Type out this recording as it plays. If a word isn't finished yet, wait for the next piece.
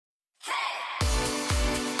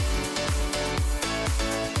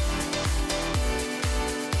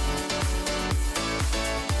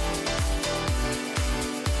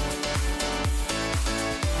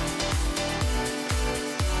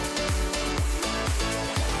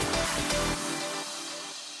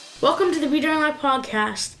Welcome to the Be During Life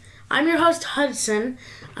podcast. I'm your host, Hudson.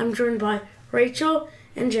 I'm joined by Rachel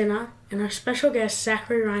and Jenna and our special guest,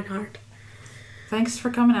 Zachary Reinhart. Thanks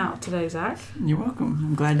for coming out today, Zach. You're welcome.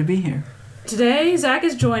 I'm glad to be here. Today, Zach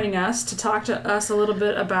is joining us to talk to us a little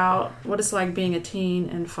bit about what it's like being a teen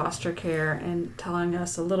in foster care and telling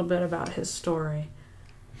us a little bit about his story.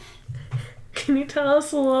 Can you tell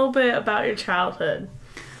us a little bit about your childhood?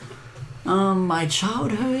 My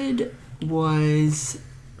childhood was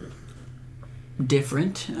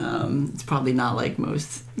different. It's probably not like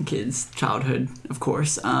most kids' childhood, of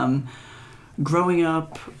course. Growing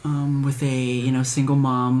up with a single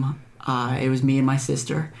mom, it was me and my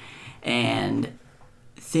sister, and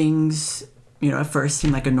things at first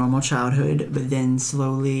seemed like a normal childhood, but then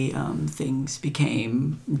slowly things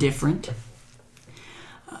became different.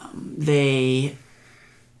 Like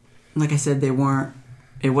I said,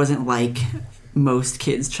 it wasn't like most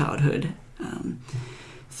kids' childhood.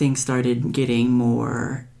 Things started getting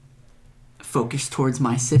more focused towards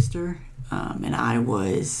my sister, and I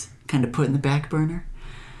was kind of put in the back burner.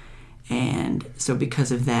 And so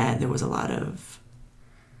because of that, there was a lot of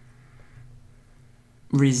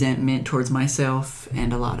resentment towards myself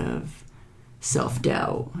and a lot of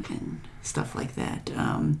self-doubt and stuff like that.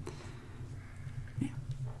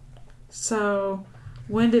 So,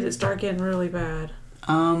 when did it start getting really bad?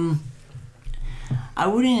 I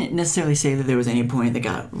wouldn't necessarily say that there was any point that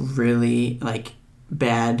got really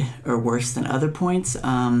bad or worse than other points.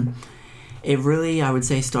 It really, I would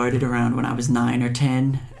say, started around when I was 9 or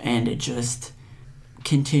 10, and it just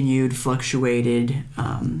continued, fluctuated.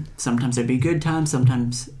 Sometimes there'd be good times,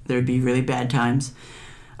 sometimes there'd be really bad times.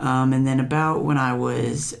 And then about when I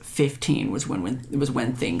was 15 was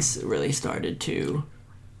when things really started to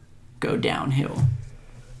go downhill.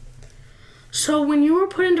 So when you were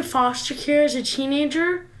put into foster care as a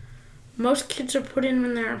teenager, most kids are put in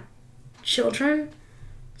when they're children.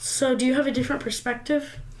 So do you have a different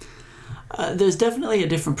perspective? There's definitely a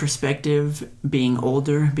different perspective being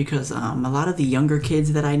older, because a lot of the younger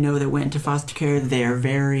kids that I know that went into foster care, they're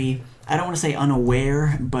very, I don't want to say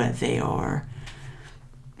unaware, but they are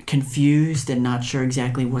confused and not sure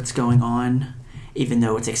exactly what's going on. Even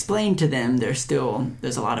though it's explained to them, there's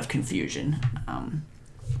a lot of confusion.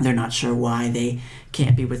 They're not sure why they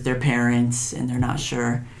can't be with their parents, and they're not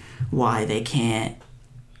sure why they can't,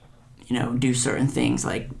 do certain things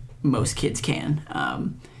like most kids can.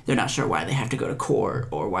 They're not sure why they have to go to court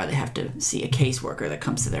or why they have to see a caseworker that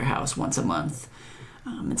comes to their house once a month.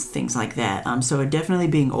 It's things like that. So definitely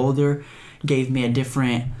being older gave me a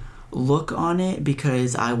different look on it,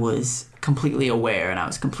 because I was completely aware and I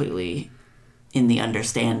was completely in the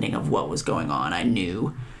understanding of what was going on. I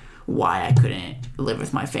knew why I couldn't live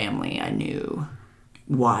with my family. I knew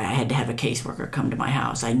why I had to have a caseworker come to my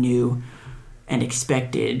house. I knew and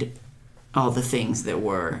expected all the things that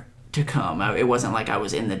were to come. It wasn't like I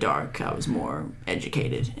was in the dark. I was more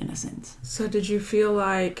educated in a sense. So did you feel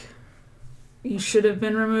like you should have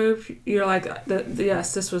been removed? You're like,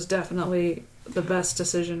 yes, this was definitely the best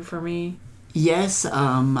decision for me. Yes,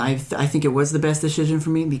 I think it was the best decision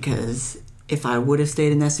for me, because if I would have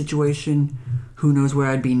stayed in that situation, who knows where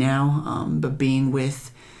I'd be now. But being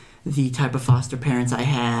with the type of foster parents I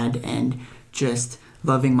had and just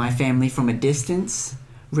loving my family from a distance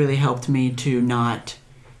really helped me to not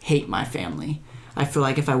hate my family. I feel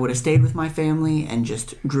like if I would have stayed with my family and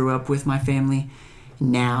just grew up with my family,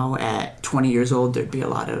 now at 20 years old, there'd be a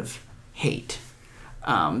lot of hate.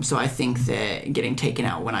 So I think that getting taken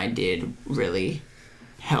out when I did really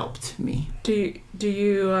helped me. Do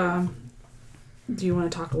you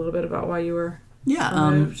want to talk a little bit about why you were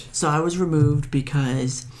removed? So I was removed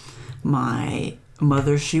because my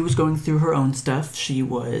mother, she was going through her own stuff. She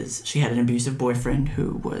had an abusive boyfriend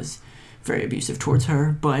who was very abusive towards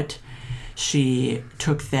her, but she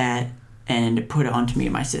took that and put it onto me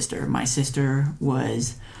and my sister. My sister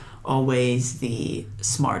was always the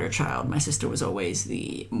smarter child. My sister was always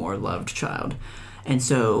the more loved child. And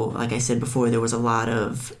so, like I said before, there was a lot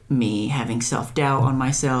of me having self-doubt on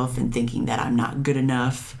myself and thinking that I'm not good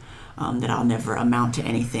enough, that I'll never amount to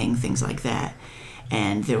anything, things like that.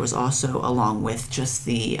 And there was also, along with just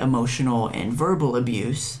the emotional and verbal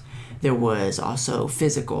abuse, there was also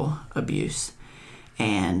physical abuse.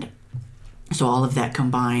 And so all of that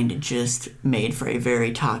combined just made for a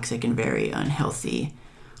very toxic and very unhealthy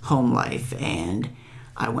home life. And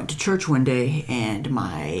I went to church one day, and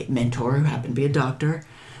my mentor, who happened to be a doctor,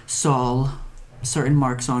 saw certain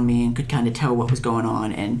marks on me and could kind of tell what was going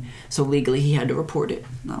on. And so legally he had to report it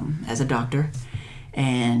as a doctor.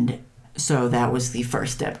 And so that was the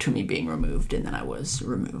first step to me being removed, and then I was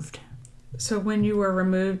removed. So when you were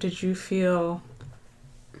removed, did you feel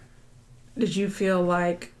did you feel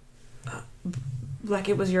like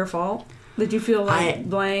it was your fault? Did you feel like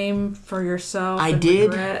blame for yourself? I and did.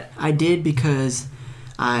 Regret? I did, because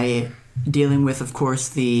dealing with, of course,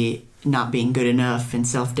 the not being good enough and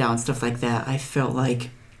self-doubt and stuff like that, I felt like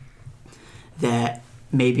that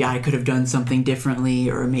maybe I could have done something differently,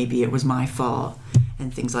 or maybe it was my fault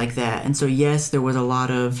and things like that. And so, yes, there was a lot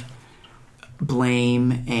of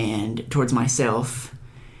blame and towards myself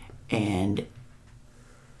and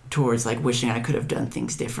towards like wishing I could have done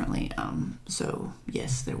things differently. So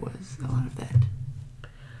yes, there was a lot of that.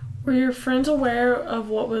 Were your friends aware of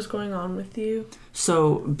what was going on with you?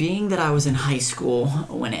 So being that I was in high school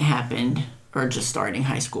when it happened, or just starting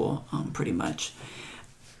high school, pretty much,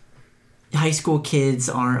 high school kids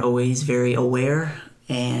aren't always very aware,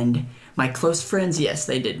 and my close friends, yes,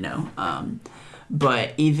 they did know.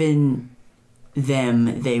 But even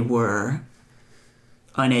them, they were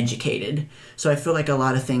uneducated. So I feel like a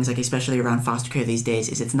lot of things, like especially around foster care these days,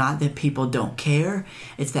 is it's not that people don't care,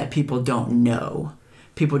 it's that people don't know.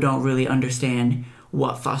 People don't really understand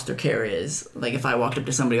what foster care is. Like if I walked up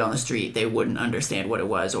to somebody on the street, they wouldn't understand what it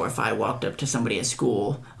was, or if I walked up to somebody at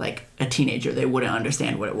school, like a teenager, they wouldn't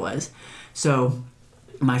understand what it was. So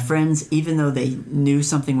my friends, even though they knew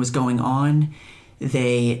something was going on,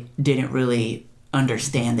 they didn't really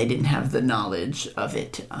understand. They didn't have the knowledge of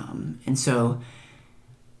it. And so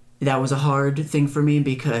that was a hard thing for me,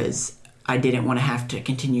 because I didn't want to have to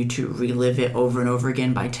continue to relive it over and over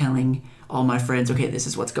again by telling all my friends, okay, this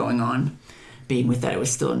is what's going on. Being with that, it was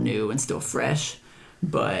still new and still fresh.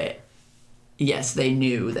 But yes, they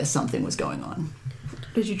knew that something was going on.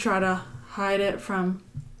 Did you try to hide it from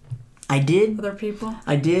other people?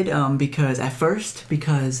 I did, because I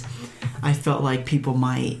felt like people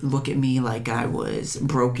might look at me like I was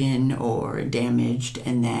broken or damaged,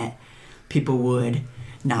 and that people would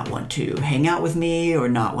not want to hang out with me or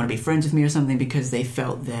not want to be friends with me or something, because they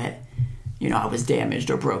felt that, I was damaged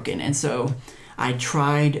or broken. And so I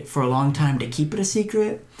tried for a long time to keep it a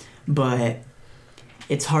secret, but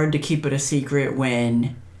it's hard to keep it a secret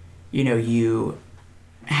when, you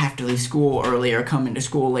have to leave school early or come into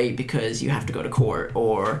school late because you have to go to court,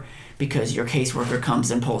 or because your caseworker comes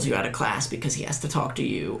and pulls you out of class because he has to talk to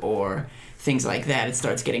you, or things like that. It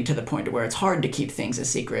starts getting to the point where it's hard to keep things a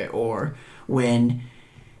secret, or when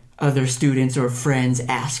other students or friends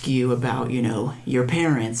ask you about, your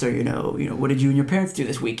parents, or, what did you and your parents do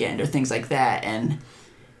this weekend, or things like that. And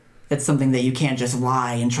that's something that you can't just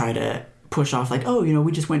lie and try to push off like, oh,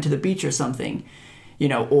 we just went to the beach or something,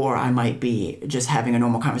 or I might be just having a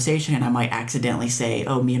normal conversation and I might accidentally say,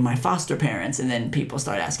 oh, me and my foster parents. And then people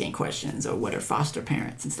start asking questions, or what are foster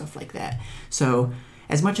parents and stuff like that. So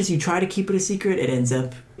as much as you try to keep it a secret, it ends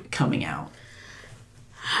up coming out.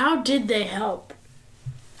 How did they help?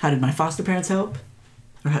 How did my foster parents help?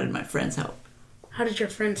 Or how did my friends help? How did your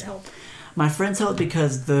friends help? My friends helped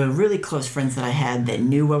because the really close friends that I had that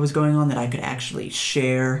knew what was going on, that I could actually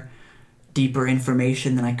share deeper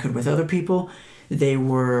information than I could with other people, they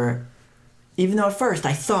were, even though at first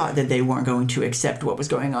I thought that they weren't going to accept what was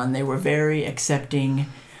going on, they were very accepting,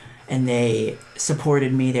 and they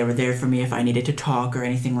supported me. They were there for me if I needed to talk or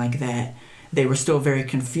anything like that. They were still very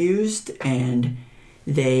confused, and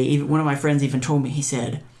one of my friends even told me, he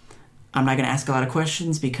said, I'm not going to ask a lot of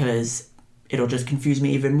questions because it'll just confuse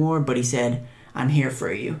me even more, but he said, I'm here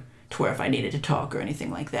for you, to where if I needed to talk or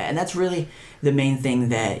anything like that. And that's really the main thing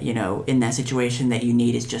that, in that situation that you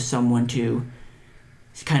need, is just someone to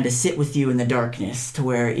kind of sit with you in the darkness, to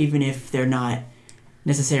where even if they're not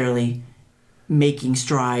necessarily making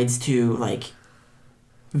strides to like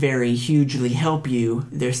very hugely help you,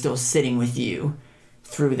 they're still sitting with you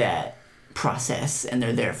through that process, and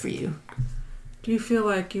they're there for you. Do you feel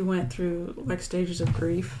like you went through like stages of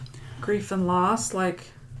grief and loss?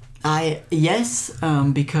 Yes,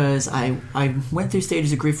 because I went through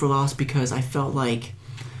stages of grief or loss, because I felt like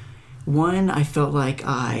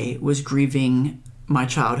I was grieving my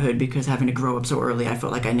childhood, because having to grow up so early, I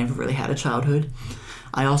felt like I never really had a childhood.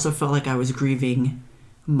 I also felt like I was grieving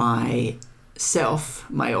my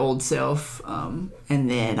old self, and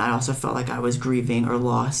then I also felt like I was grieving or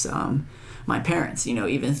lost my parents.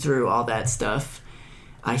 Even through all that stuff,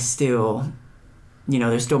 I still,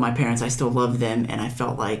 they're still my parents. I still love them, and I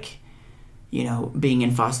felt like, being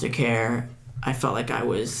in foster care, I felt like I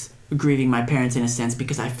was grieving my parents in a sense,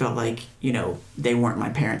 because I felt like, they weren't my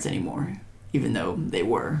parents anymore, even though they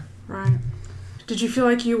were. Right. Did you feel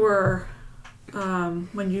like you were,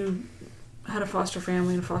 when you had a foster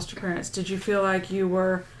family and foster parents, did you feel like you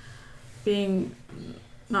were being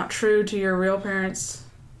not true to your real parents?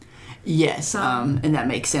 Yes, and that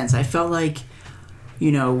makes sense. I felt like,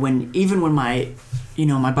 when my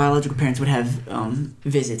my biological parents would have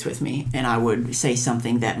visits with me, and I would say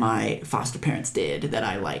something that my foster parents did that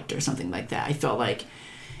I liked or something like that. I felt like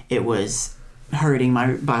it was hurting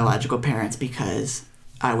my biological parents because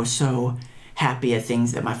I was so happy at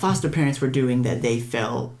things that my foster parents were doing that they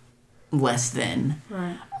felt less than.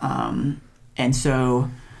 Right. And so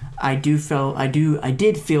I did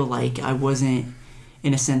feel like I wasn't,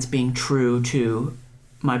 in a sense, being true to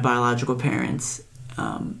my biological parents.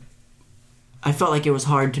 I felt like it was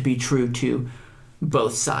hard to be true to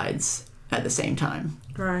both sides at the same time.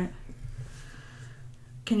 Right.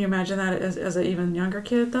 Can you imagine that as an even younger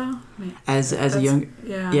kid, though? As a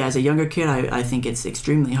younger kid, I think it's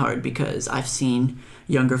extremely hard because I've seen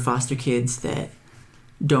younger foster kids that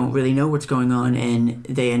don't really know what's going on, and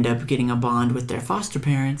they end up getting a bond with their foster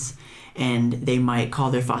parents, and they might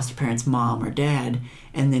call their foster parents mom or dad,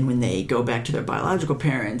 and then when they go back to their biological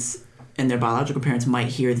parents, and their biological parents might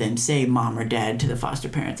hear them say mom or dad to the foster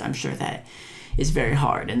parents, I'm sure that is very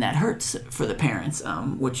hard, and that hurts for the parents,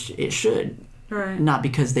 which it should. Right. Not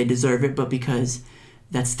because they deserve it, but because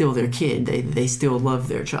that's still their kid. They still love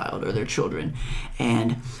their child or their children.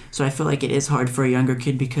 And so I feel like it is hard for a younger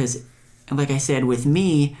kid because, like I said, with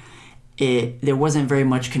me, there wasn't very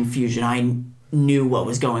much confusion. I knew what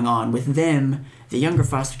was going on. With them, the younger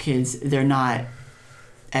foster kids, they're not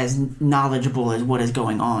as knowledgeable as what is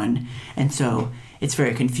going on. And so it's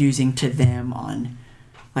very confusing to them on,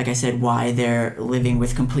 like I said, why they're living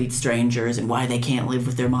with complete strangers and why they can't live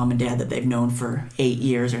with their mom and dad that they've known for 8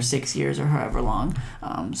 years or 6 years or however long.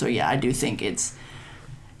 So yeah, I do think it's,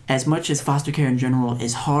 as much as foster care in general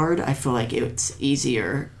is hard, I feel like it's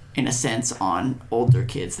easier in a sense on older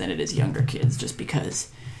kids than it is younger kids, just because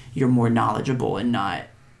you're more knowledgeable and not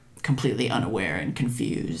completely unaware and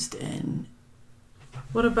confused. And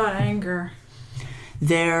what about anger?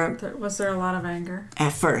 Was there a lot of anger?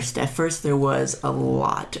 At first there was a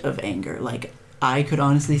lot of anger. Like, I could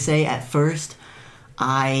honestly say at first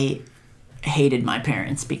I hated my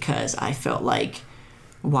parents because I felt like,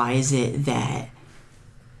 why is it that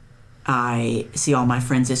I see all my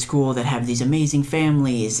friends at school that have these amazing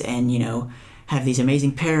families and, have these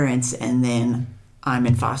amazing parents, and then I'm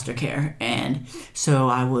in foster care. And so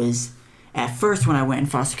I was, at first when I went in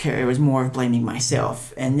foster care, it was more of blaming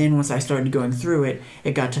myself. And then once I started going through it,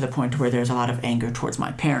 it got to the point where there's a lot of anger towards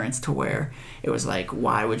my parents, to where it was like,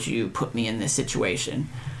 why would you put me in this situation?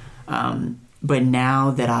 But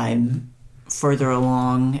now that I'm further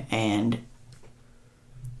along and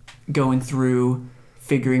going through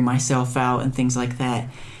figuring myself out and things like that,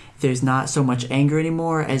 there's not so much anger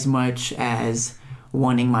anymore as much as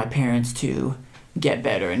wanting my parents to get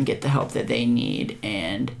better and get the help that they need.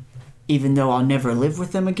 And even though I'll never live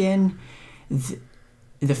with them again,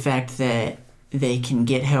 the fact that they can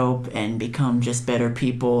get help and become just better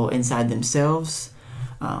people inside themselves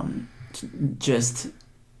just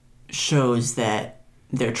shows that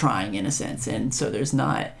they're trying, in a sense. And so there's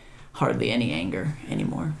not hardly any anger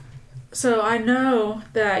anymore. So I know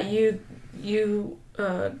that you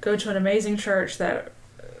go to an amazing church that,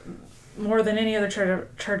 more than any other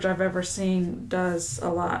church I've ever seen, does a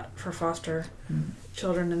lot for foster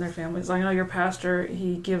children and their families. I know your pastor,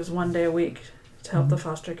 he gives 1 day a week to help the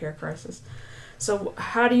foster care crisis. So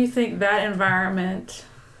how do you think that environment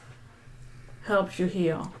helped you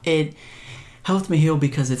heal? It helped me heal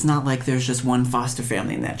because it's not like there's just one foster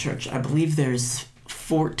family in that church. I believe there's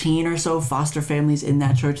 14 or so foster families in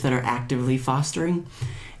that church that are actively fostering.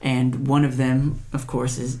 And one of them, of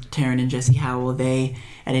course, is Taryn and Jesse Howell. They,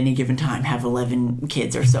 at any given time, have 11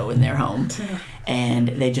 kids or so in their home. And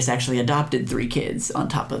they just actually adopted 3 kids on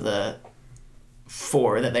top of the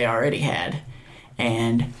 4 that they already had.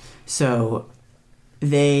 And so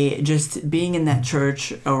they, just being in that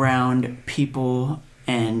church around people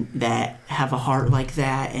and that have a heart like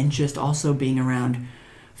that, and just also being around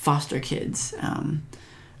foster kids.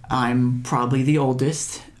 I'm probably the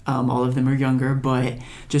oldest. All of them are younger, but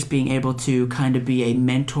just being able to kind of be a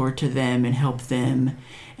mentor to them and help them,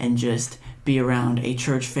 and just be around a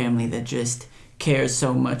church family that just cares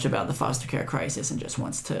so much about the foster care crisis and just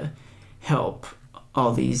wants to help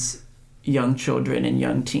all these young children and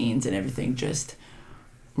young teens and everything, just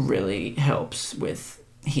really helps with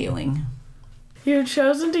healing. You've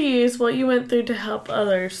chosen to use what you went through to help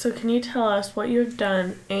others, so can you tell us what you've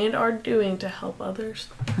done and are doing to help others?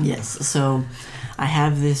 Yes, so I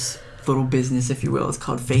have this little business, if you will. It's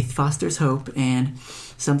called Faith Fosters Hope, and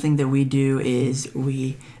something that we do is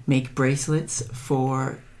we make bracelets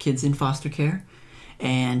for kids in foster care,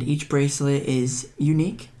 and each bracelet is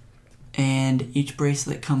unique, and each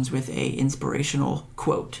bracelet comes with a inspirational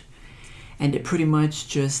quote, and it pretty much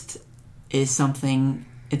just is something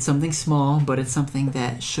it's something small, but it's something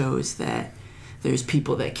that shows that there's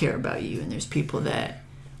people that care about you, and there's people that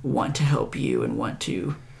want to help you and want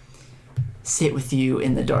to sit with you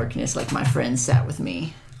in the darkness, like my friends sat with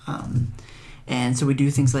me. And so we do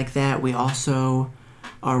things like that. We also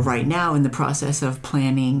are right now in the process of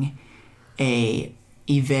planning a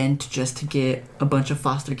event just to get a bunch of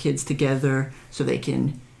foster kids together so they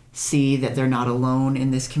can see that they're not alone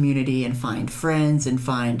in this community and find friends and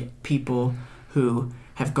find people who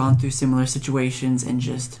have gone through similar situations and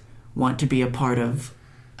just want to be a part of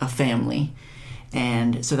a family.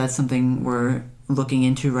 And so that's something we're looking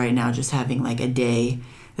into right now, just having like a day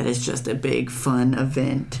that is just a big fun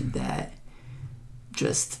event that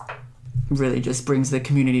just really just brings the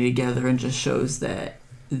community together and just shows that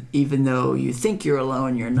even though you think you're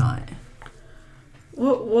alone, you're not.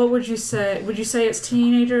 What would you say? Would you say it's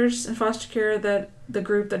teenagers in foster care that the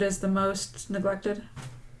group that is the most neglected?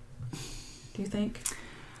 Do you think?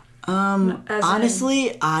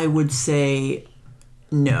 Honestly, I would say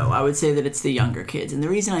no. I would say that it's the younger kids. And the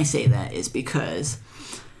reason I say that is because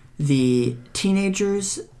the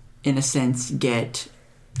teenagers, in a sense, get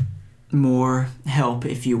more help,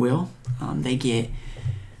 if you will. They get,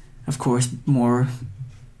 of course, more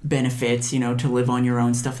benefits, to live on your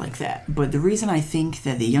own, stuff like that. But the reason I think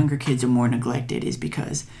that the younger kids are more neglected is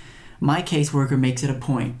because my caseworker makes it a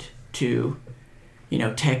point to,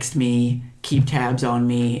 text me, keep tabs on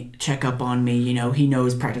me, check up on me. He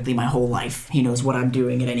knows practically my whole life. He knows what I'm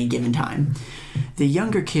doing at any given time. The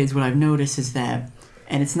younger kids, what I've noticed is that,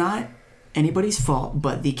 and it's not anybody's fault,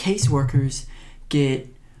 but the caseworkers get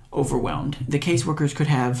overwhelmed. The caseworkers could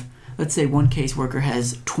have, let's say one caseworker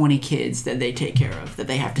has 20 kids that they take care of, that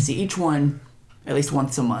they have to see each one at least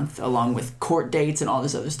once a month, along with court dates and all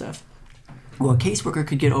this other stuff. Well, a caseworker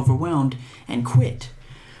could get overwhelmed and quit.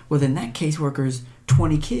 Well, then that caseworker's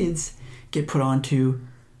 20 kids get put on to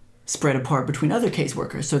spread apart between other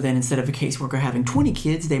caseworkers. So then instead of a caseworker having 20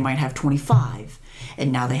 kids, they might have 25.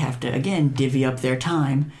 And now they have to, again, divvy up their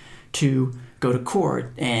time to go to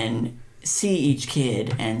court and see each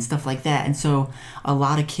kid and stuff like that. And so a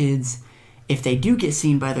lot of kids, if they do get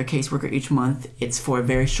seen by their caseworker each month, it's for a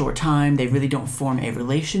very short time. They really don't form a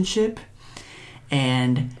relationship.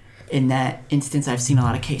 And in that instance, I've seen a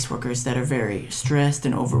lot of caseworkers that are very stressed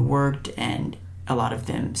and overworked, and a lot of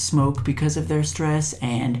them smoke because of their stress.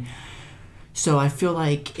 And so I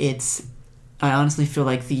honestly feel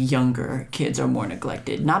like the younger kids are more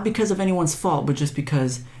neglected. Not because of anyone's fault, but just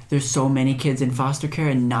because there's so many kids in foster care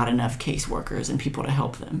and not enough caseworkers and people to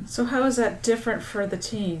help them. So how is that different for the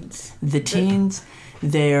teens? The teens,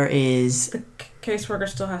 there is... The caseworker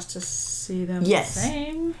still has to see them yes. the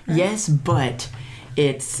same? Right? Yes, but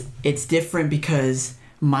it's different because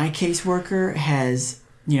my caseworker has,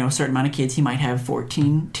 a certain amount of kids. He might have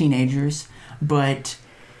 14 teenagers, but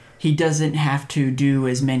he doesn't have to do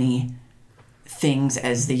as many things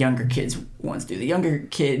as the younger kids ones do. The younger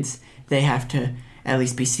kids, they have to at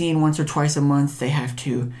least be seen once or twice a month. They have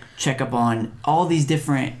to check up on all these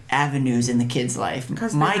different avenues in the kid's life.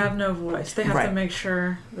 Because they have no voice. They have right. to make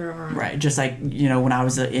sure they're all right. Right. Just like, when I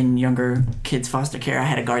was in younger kids' foster care, I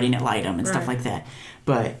had a guardian ad litem and stuff like that.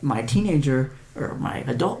 But my teenager, or my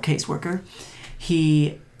adult caseworker,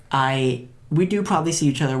 we do probably see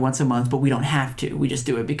each other once a month, but we don't have to. We just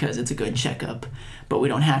do it because it's a good checkup. But we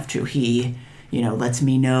don't have to. He, lets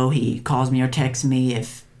me know. He calls me or texts me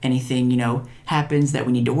if anything, happens that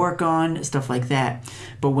we need to work on, stuff like that.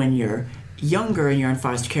 But when you're younger and you're in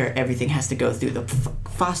foster care, everything has to go through the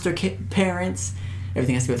foster parents.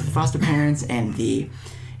 Everything has to go through the foster parents and the,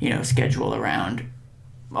 schedule around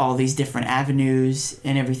all these different avenues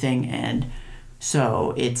and everything. And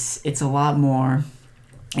so it's a lot more,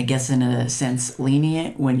 I guess, in a sense,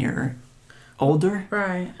 lenient when you're older.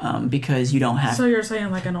 Right. Because you don't have... So you're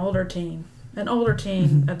saying like an older teen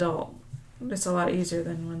mm-hmm. adult. It's a lot easier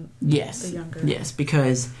than when the younger. Yes,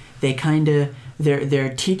 because they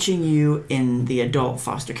they're teaching you in the adult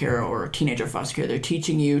foster care or teenager foster care. They're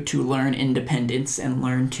teaching you to learn independence and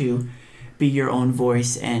learn to be your own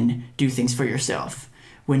voice and do things for yourself.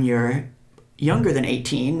 When you're younger than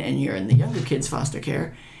 18 and you're in the younger kids foster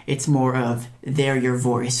care, it's more of they're your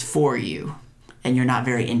voice for you, and you're not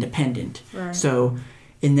very independent. Right. So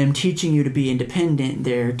in them teaching you to be independent,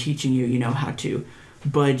 they're teaching you, how to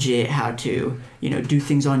budget, how to, do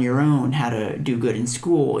things on your own, how to do good in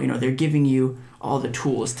school. They're giving you all the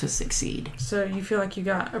tools to succeed. So you feel like you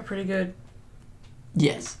got a pretty good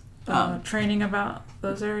yes training about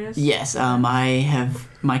those areas? Yes. I have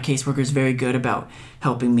my caseworker is very good about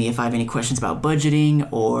helping me if I have any questions about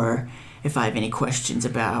budgeting, or if I have any questions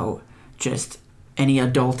about just any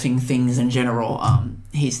adulting things in general,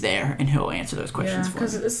 he's there and he'll answer those questions for me.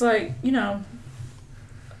 Because it's like,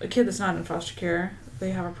 a kid that's not in foster care,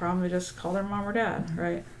 they have a problem, they just call their mom or dad,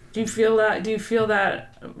 right? Do you feel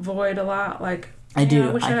that void a lot? Like, I do.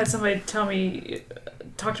 I wish I had somebody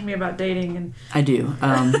talk to me about dating. And I do.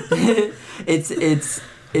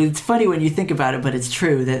 It's funny when you think about it, but it's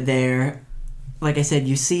true that they're, like I said,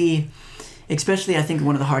 you see, especially I think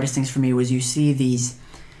one of the hardest things for me was you see these,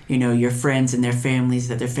 your friends and their families,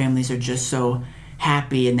 that their families are just so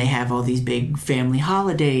happy and they have all these big family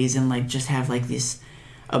holidays and like just have like this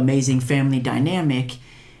amazing family dynamic.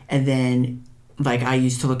 And then like I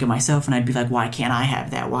used to look at myself and I'd be like, why can't I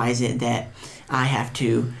have that? Why is it that I have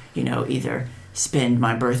to, either spend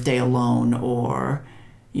my birthday alone or,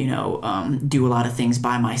 do a lot of things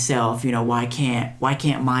by myself? Why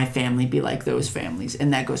can't my family be like those families?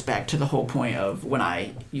 And that goes back to the whole point of when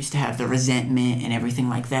I used to have the resentment and everything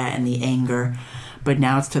like that and the anger. But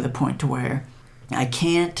now it's to the point to where I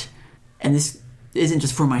can't, and this isn't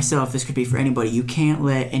just for myself, this could be for anybody, you can't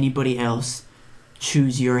let anybody else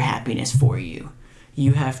choose your happiness for you.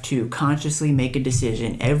 You have to consciously make a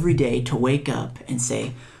decision every day to wake up and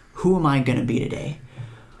say, who am I going to be today?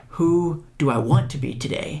 Who do I want to be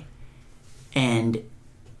today? And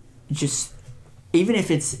just even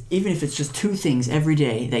if it's just two things every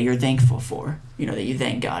day that you're thankful for, that you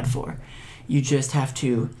thank God for, you just have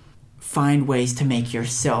to find ways to make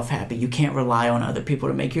yourself happy. You can't rely on other people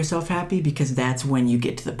to make yourself happy, because that's when you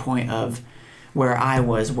get to the point of where I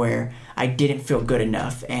was, where I didn't feel good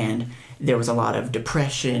enough and there was a lot of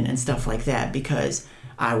depression and stuff like that because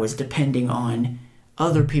I was depending on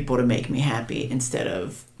other people to make me happy instead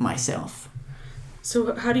of myself.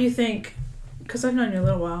 So how do you think, because I've known you a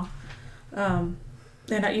little while, and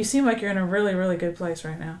you seem like you're in a really, really good place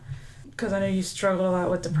right now, because I know you struggled a lot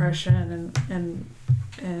with depression and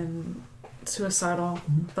suicidal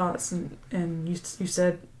thoughts, and you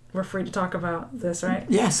said we're free to talk about this, right?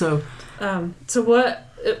 Yeah, so what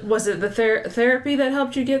was it, the therapy that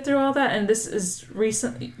helped you get through all that? And this is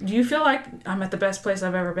recent. Do you feel like I'm at the best place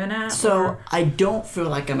I've ever been at? So I don't feel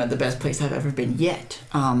like I'm at the best place I've ever been yet.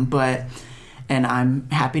 And I'm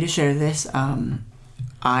happy to share this.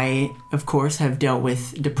 I, of course, have dealt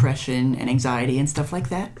with depression and anxiety and stuff like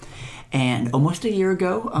that. And almost a year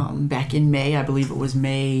ago, back in May, I believe it was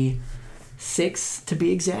May 6th to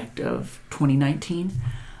be exact, of 2019,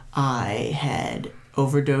 I had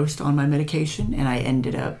overdosed on my medication and I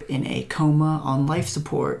ended up in a coma on life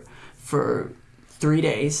support for 3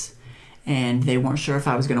 days, and they weren't sure if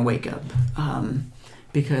I was going to wake up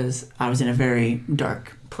because I was in a very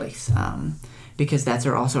dark place, because that's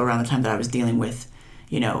also around the time that I was dealing with,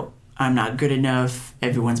 I'm not good enough,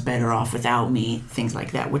 everyone's better off without me, things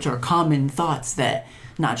like that, which are common thoughts that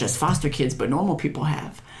not just foster kids but normal people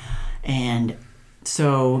have. And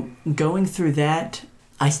so going through that,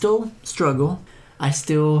 I still struggle. I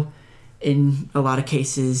still, in a lot of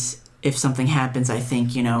cases, if something happens, I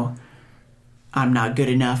think, I'm not good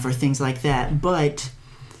enough or things like that. But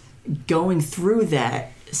going through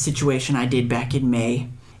that situation I did back in May,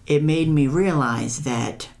 it made me realize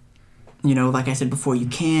that, like I said before, you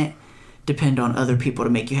can't depend on other people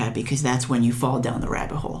to make you happy, because that's when you fall down the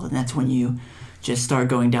rabbit hole. And that's when you just start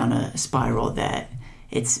going down a spiral that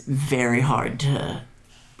it's very hard to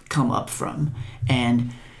come up from.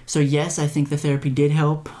 And so yes, I think the therapy did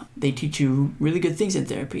help. They teach you really good things in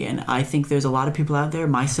therapy, and I think there's a lot of people out there,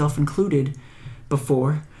 myself included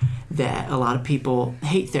before, that a lot of people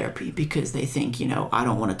hate therapy because they think, I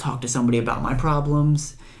don't want to talk to somebody about my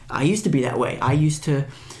problems. I used to be that way. I used to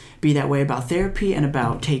be that way about therapy and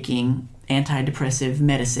about taking antidepressive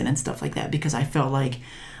medicine and stuff like that, because I felt like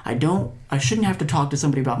I shouldn't have to talk to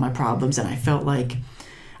somebody about my problems, and I felt like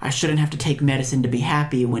I shouldn't have to take medicine to be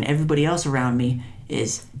happy when everybody else around me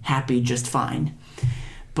is happy just fine.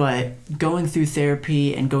 But going through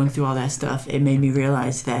therapy and going through all that stuff, it made me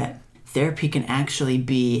realize that therapy can actually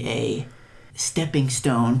be a stepping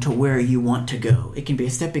stone to where you want to go. It can be a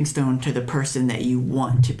stepping stone to the person that you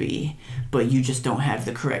want to be, but you just don't have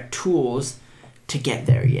the correct tools to get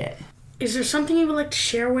there yet. Is there something you would like to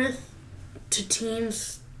share to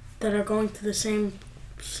teens that are going through the same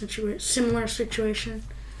similar situation?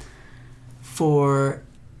 For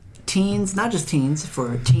teens, not just teens,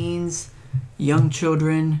 for teens, young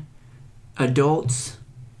children, adults,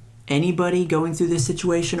 anybody going through this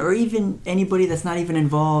situation, or even anybody that's not even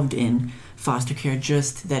involved in foster care,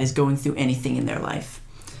 just that is going through anything in their life.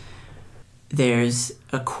 There's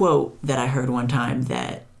a quote that I heard one time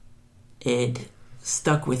that it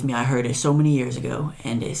stuck with me. I heard it so many years ago,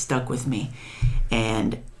 and it stuck with me.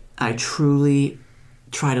 And I truly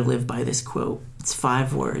try to live by this quote. It's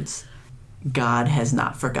 5 words. God has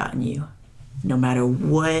not forgotten you. No matter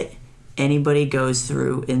what anybody goes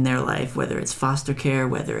through in their life, whether it's foster care,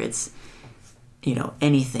 whether it's,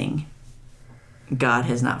 anything, God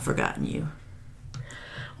has not forgotten you.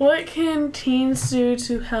 What can teens do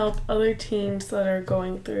to help other teens that are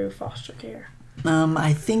going through foster care?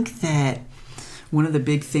 I think that one of the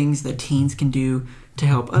big things that teens can do to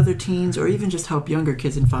help other teens, or even just help younger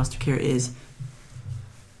kids in foster care, is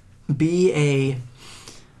be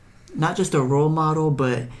not just a role model,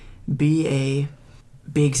 but be a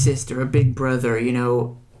big sister, a big brother,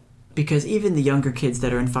 because even the younger kids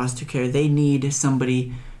that are in foster care, they need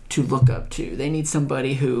somebody to look up to. They need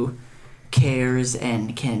somebody who cares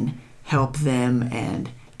and can help them and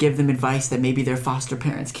give them advice that maybe their foster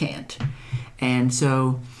parents can't. And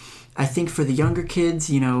so I think for the younger kids,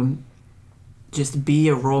 just be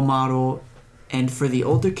a role model. And for the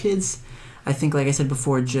older kids, I think, like I said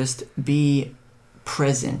before, just be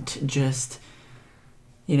present. Just,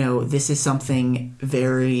 this is something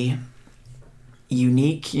very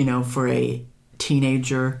unique, for a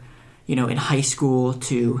teenager, in high school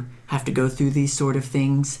to have to go through these sort of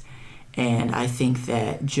things. And I think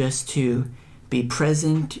that just to be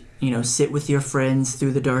present, sit with your friends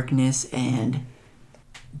through the darkness, and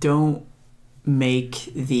don't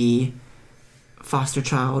make the foster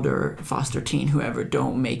child or foster teen, whoever,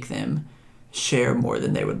 don't make them share more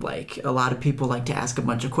than they would like. A lot of people like to ask a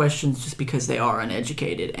bunch of questions just because they are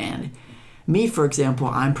uneducated. And me, for example,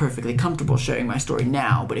 I'm perfectly comfortable sharing my story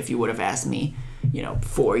now, but if you would have asked me,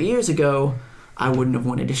 4 years ago, I wouldn't have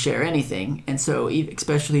wanted to share anything. And so,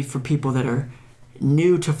 especially for people that are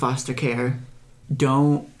new to foster care,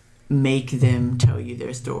 don't make them tell you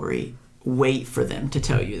their story. Wait for them to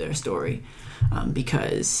tell you their story,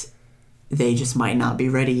 because they just might not be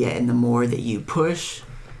ready yet. And the more that you push,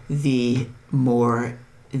 the more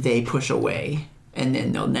they push away, and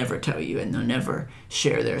then they'll never tell you, and they'll never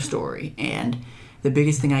share their story. And the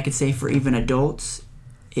biggest thing I could say for even adults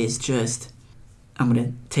is just, I'm going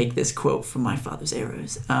to take this quote from my father's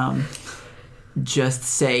arrows. Just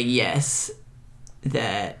say yes,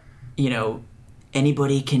 that,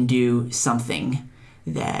 anybody can do something,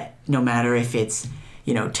 that no matter if it's,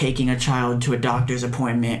 taking a child to a doctor's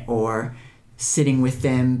appointment, or sitting with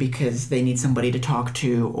them because they need somebody to talk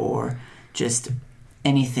to, or just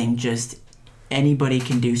anything, just anybody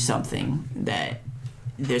can do something, that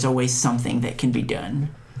there's always something that can be done.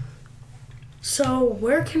 So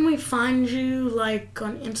where can we find you, like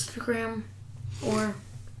on Instagram or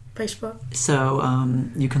Facebook? So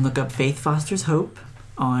you can look up Faith Fosters Hope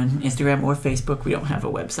on Instagram or Facebook. We don't have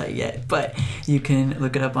a website yet, but you can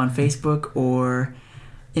look it up on Facebook or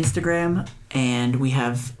Instagram. And we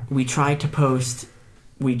try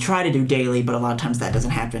to do daily, but a lot of times that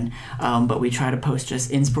doesn't happen. But we try to post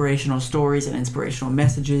just inspirational stories and inspirational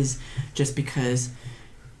messages, just because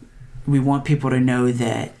we want people to know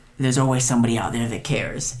that there's always somebody out there that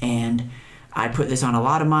cares. And I put this on a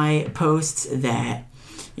lot of my posts, that,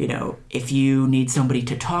 if you need somebody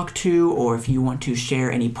to talk to, or if you want to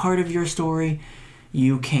share any part of your story,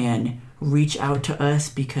 you can reach out to us,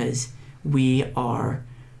 because we are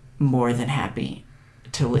more than happy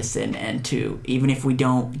to listen, and to, even if we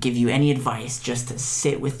don't give you any advice, just to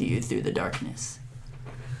sit with you through the darkness.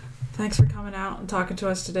 Thanks for coming out and talking to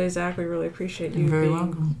us today, Zach. We really appreciate you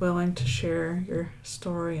being willing to share your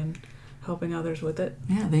story and helping others with it.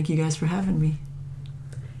 Yeah, thank you guys for having me.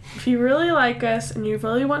 If you really like us and you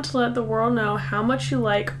really want to let the world know how much you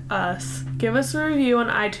like us, give us a review on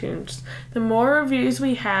iTunes. The more reviews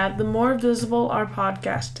we have, the more visible our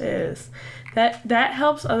podcast is. That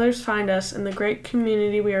helps others find us and the great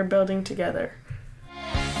community we are building together.